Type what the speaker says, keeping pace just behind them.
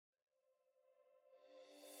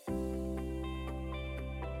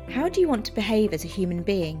How do you want to behave as a human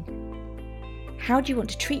being? How do you want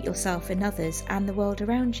to treat yourself and others and the world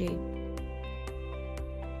around you?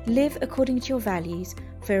 Live according to your values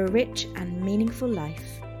for a rich and meaningful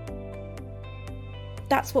life.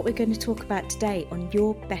 That's what we're going to talk about today on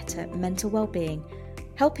Your Better Mental Wellbeing,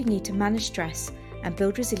 helping you to manage stress and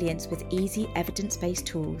build resilience with easy evidence-based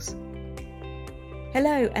tools.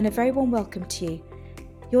 Hello and a very warm welcome to you.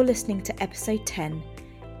 You're listening to episode 10,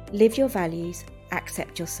 Live Your Values,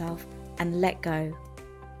 Accept Yourself and Let Go.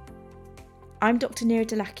 I'm Dr. Neera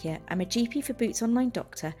Delakia. I'm a GP for Boots Online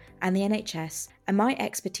Doctor and the NHS, and my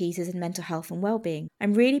expertise is in mental health and wellbeing.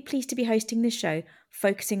 I'm really pleased to be hosting this show,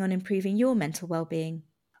 focusing on improving your mental wellbeing.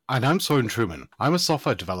 And I'm Soren Truman. I'm a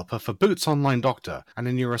software developer for Boots Online Doctor and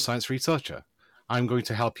a neuroscience researcher. I'm going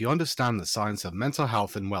to help you understand the science of mental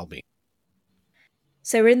health and wellbeing.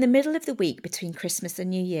 So we're in the middle of the week between Christmas and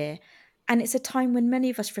New Year, and it's a time when many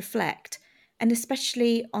of us reflect, and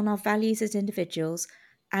especially on our values as individuals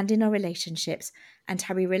and in our relationships and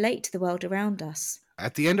how we relate to the world around us.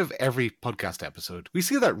 At the end of every podcast episode, we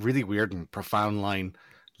see that really weird and profound line,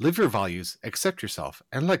 live your values, accept yourself,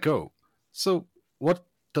 and let go. So what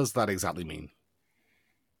does that exactly mean?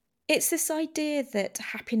 It's this idea that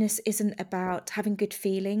happiness isn't about having good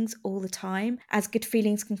feelings all the time, as good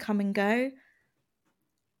feelings can come and go.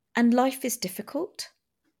 And life is difficult,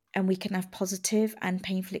 and we can have positive and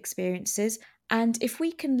painful experiences. And if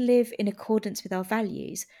we can live in accordance with our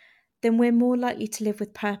values, then we're more likely to live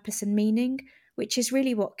with purpose and meaning, which is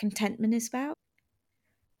really what contentment is about.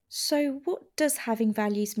 So what does having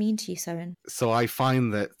values mean to you, Soren? So I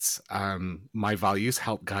find that my values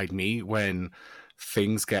help guide me when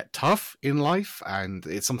things get tough in life, and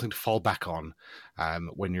it's something to fall back on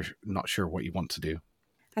when you're not sure what you want to do.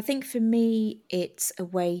 I think for me, it's a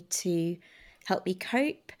way to help me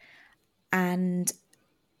cope. And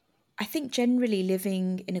I think generally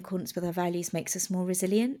living in accordance with our values makes us more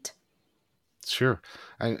resilient. Sure.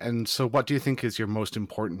 And so what do you think is your most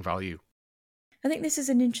important value? I think this is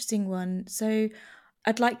an interesting one. So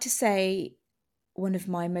I'd like to say one of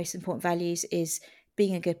my most important values is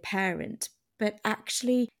being a good parent. But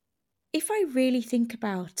actually, if I really think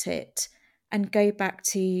about it and go back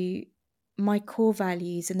to my core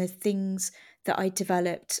values and the things that I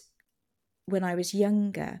developed when I was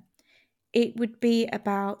younger, it would be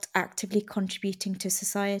about actively contributing to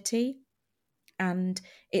society. And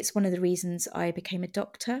it's one of the reasons I became a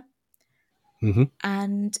doctor. Mm-hmm.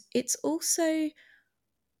 And it's also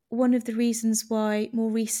one of the reasons why more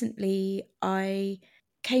recently I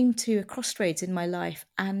came to a crossroads in my life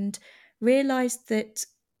and realised that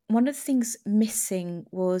one of the things missing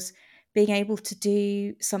was being able to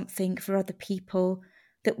do something for other people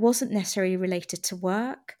that wasn't necessarily related to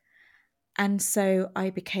work. And so I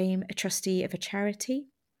became a trustee of a charity.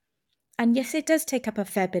 And yes, it does take up a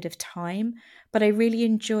fair bit of time, but I really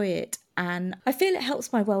enjoy it. And I feel it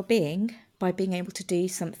helps my well-being by being able to do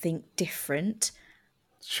something different.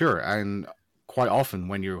 Sure. And quite often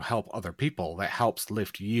when you help other people, that helps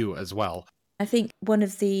lift you as well. I think one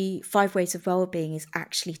of the 5 ways of well-being is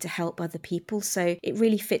actually to help other people. So it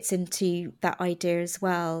really fits into that idea as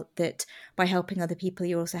well, that by helping other people,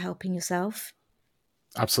 you're also helping yourself.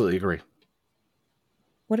 Absolutely agree.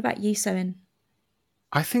 What about you, Soren?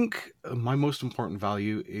 I think my most important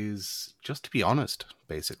value is just to be honest,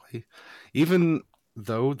 basically. Even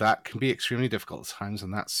though that can be extremely difficult at times,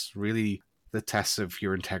 and that's really the test of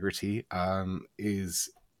your integrity, is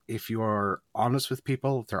if you are honest with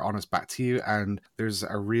people, they're honest back to you, and there's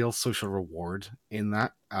a real social reward in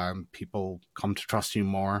that. People come to trust you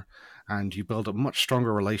more, and you build up much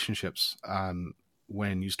stronger relationships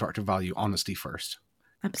when you start to value honesty first.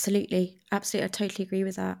 Absolutely. Absolutely. I totally agree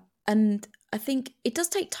with that. And I think it does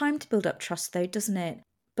take time to build up trust though, doesn't it?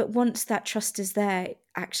 But once that trust is there,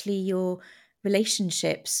 actually your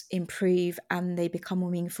relationships improve and they become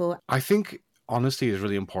more meaningful. I think honesty is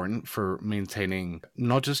really important for maintaining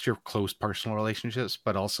not just your close personal relationships,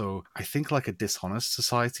 but also I think like a dishonest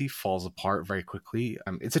society falls apart very quickly.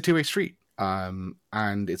 It's a two-way street.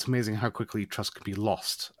 And it's amazing how quickly trust can be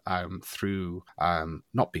lost through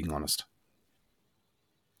not being honest.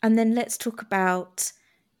 And then let's talk about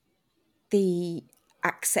the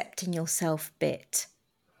accepting yourself bit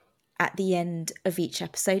at the end of each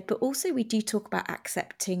episode, but also we do talk about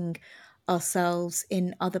accepting ourselves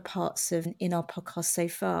in other parts of in our podcast so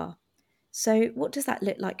far. So what does that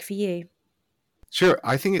look like for you? Sure.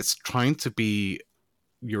 I think it's trying to be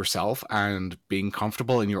yourself and being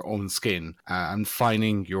comfortable in your own skin and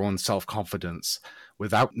finding your own self-confidence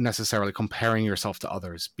without necessarily comparing yourself to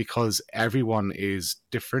others, because everyone is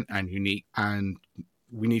different and unique, and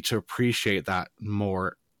we need to appreciate that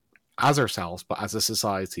more as ourselves, but as a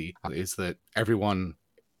society, is that everyone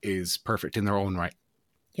is perfect in their own right.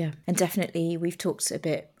 Yeah, and definitely we've talked a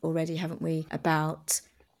bit already, haven't we, about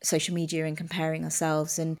social media and comparing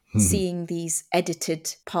ourselves and seeing these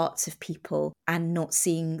edited parts of people and not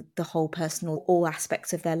seeing the whole personal, all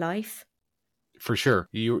aspects of their life. For sure.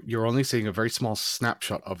 You're only seeing a very small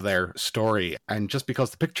snapshot of their story. And just because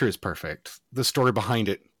the picture is perfect, the story behind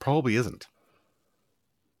it probably isn't.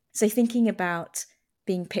 So thinking about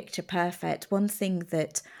being picture perfect, one thing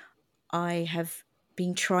that I have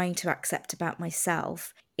been trying to accept about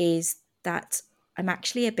myself is that I'm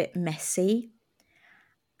actually a bit messy.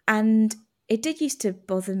 And it did used to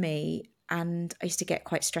bother me, and I used to get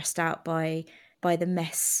quite stressed out by the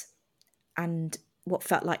mess and what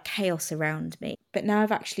felt like chaos around me. But now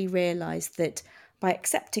I've actually realized that by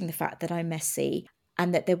accepting the fact that I'm messy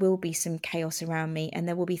and that there will be some chaos around me and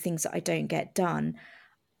there will be things that I don't get done,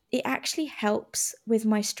 it actually helps with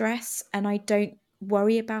my stress and I don't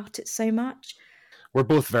worry about it so much. We're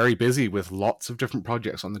both very busy with lots of different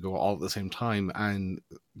projects on the go all at the same time. And,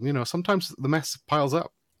 sometimes the mess piles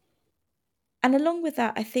up. And along with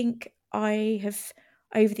that, I think I have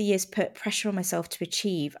over the years put pressure on myself to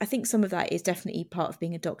achieve. I think some of that is definitely part of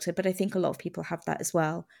being a doctor, but I think a lot of people have that as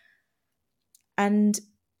well. And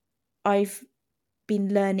I've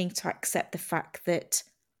been learning to accept the fact that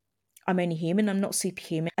I'm only human, I'm not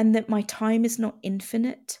superhuman, and that my time is not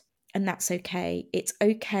infinite. And that's okay. It's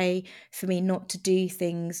okay for me not to do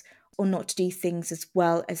things or not to do things as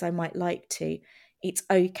well as I might like to. It's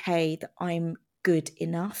okay that I'm good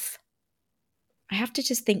enough. I have to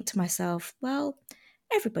just think to myself, well,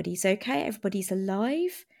 everybody's okay, everybody's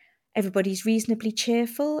alive, everybody's reasonably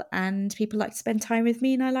cheerful, and people like to spend time with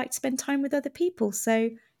me, and I like to spend time with other people. So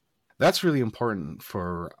That's really important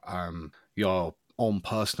for your own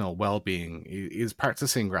personal well-being, is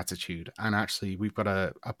practicing gratitude. And actually, we've got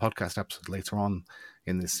a podcast episode later on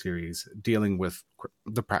in this series dealing with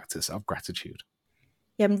the practice of gratitude.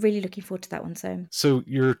 yeah, I'm really looking forward to that one. So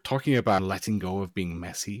you're talking about letting go of being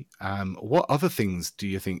messy. What other things do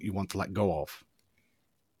you think you want to let go of?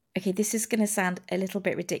 Okay, this is going to sound a little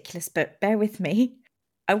bit ridiculous, but bear with me.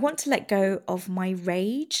 I want to let go of my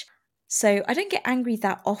rage. So I don't get angry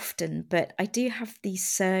that often, but I do have these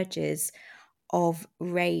surges of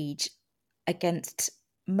rage against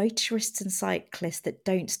motorists and cyclists that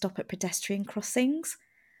don't stop at pedestrian crossings.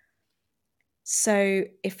 So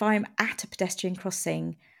if I'm at a pedestrian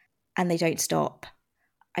crossing and they don't stop,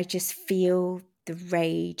 I just feel the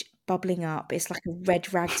rage bubbling up. It's like a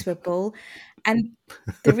red rag to a bull. And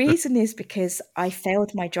the reason is because I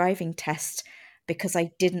failed my driving test because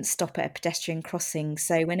I didn't stop at a pedestrian crossing.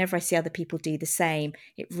 So whenever I see other people do the same,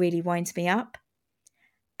 it really winds me up.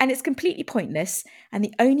 And it's completely pointless. And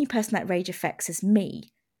the only person that rage affects is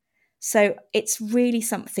me. So it's really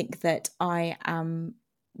something that I am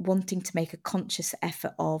wanting to make a conscious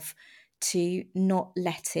effort of, to not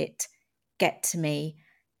let it get to me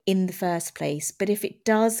in the first place. But if it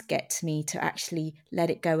does get to me, to actually let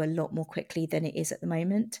it go a lot more quickly than it is at the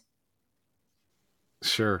moment.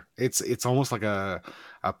 Sure. It's almost like a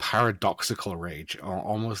paradoxical rage, or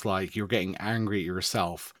almost like you're getting angry at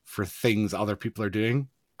yourself for things other people are doing.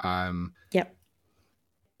 Yep.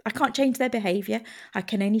 I can't change their behaviour. I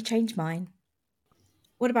can only change mine.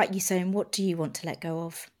 What about you, Soam? What do you want to let go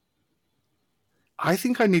of? I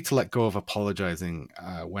think I need to let go of apologizing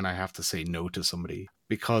when I have to say no to somebody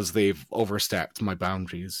because they've overstepped my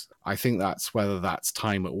boundaries. I think that's whether that's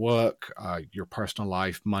time at work, your personal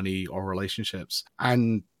life, money, or relationships.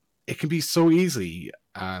 And it can be so easy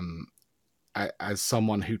as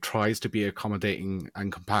someone who tries to be accommodating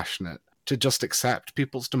and compassionate to just accept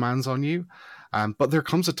people's demands on you. But there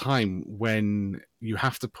comes a time when you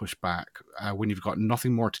have to push back, when you've got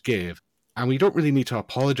nothing more to give. And we don't really need to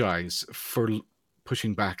apologize for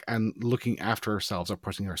pushing back and looking after ourselves or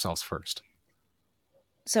putting ourselves first.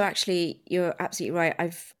 So actually, you're absolutely right.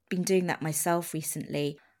 I've been doing that myself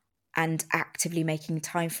recently and actively making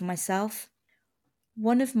time for myself.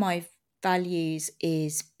 One of my values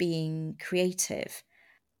is being creative.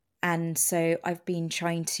 And so I've been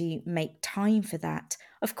trying to make time for that.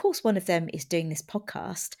 Of course, one of them is doing this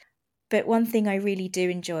podcast. But one thing I really do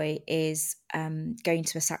enjoy is going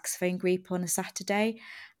to a saxophone group on a Saturday.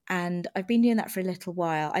 And I've been doing that for a little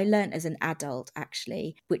while. I learned as an adult,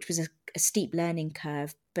 actually, which was a steep learning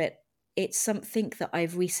curve. But it's something that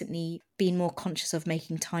I've recently been more conscious of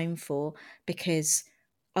making time for, because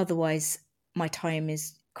otherwise my time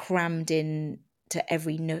is crammed in to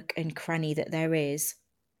every nook and cranny that there is.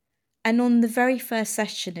 And on the very first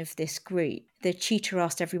session of this group, the tutor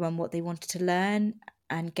asked everyone what they wanted to learn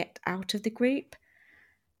and get out of the group.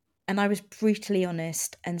 And I was brutally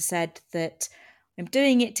honest and said that I'm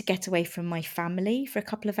doing it to get away from my family for a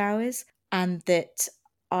couple of hours, and that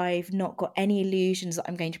I've not got any illusions that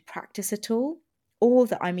I'm going to practice at all, or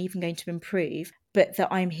that I'm even going to improve, but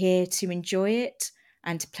that I'm here to enjoy it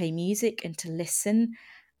and to play music and to listen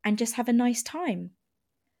and just have a nice time.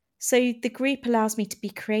 So the group allows me to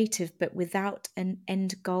be creative, but without an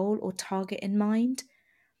end goal or target in mind.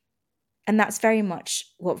 And that's very much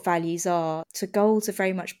what values are. So goals are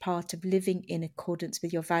very much part of living in accordance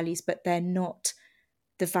with your values, but they're not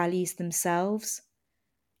the values themselves.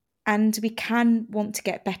 And we can want to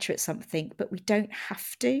get better at something, but we don't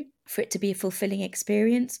have to for it to be a fulfilling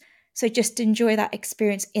experience. So just enjoy that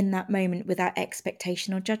experience in that moment without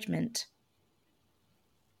expectation or judgment.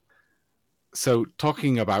 So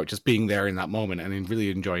talking about just being there in that moment and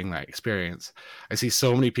really enjoying that experience, I see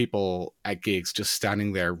so many people at gigs just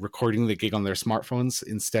standing there recording the gig on their smartphones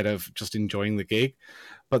instead of just enjoying the gig.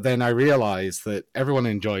 But then I realize that everyone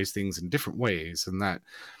enjoys things in different ways, and that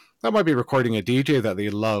might be recording a DJ that they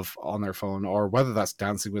love on their phone, or whether that's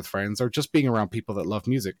dancing with friends or just being around people that love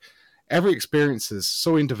music. Every experience is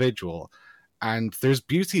so individual, and there's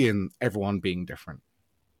beauty in everyone being different.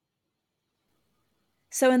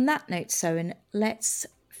 So on that note, Sohan, let's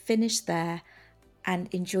finish there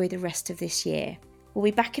and enjoy the rest of this year. We'll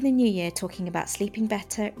be back in the new year talking about sleeping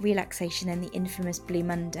better, relaxation and the infamous Blue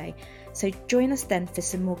Monday. So join us then for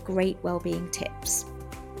some more great wellbeing tips.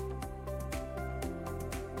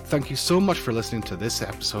 Thank you so much for listening to this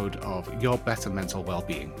episode of Your Better Mental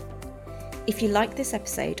Wellbeing. If you like this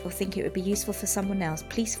episode or think it would be useful for someone else,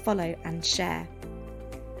 please follow and share.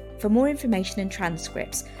 For more information and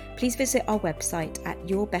transcripts, please visit our website at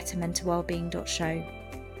yourbettermentalwellbeing.show.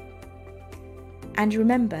 And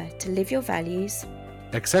remember to live your values,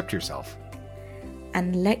 Accept yourself,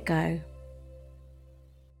 and let go.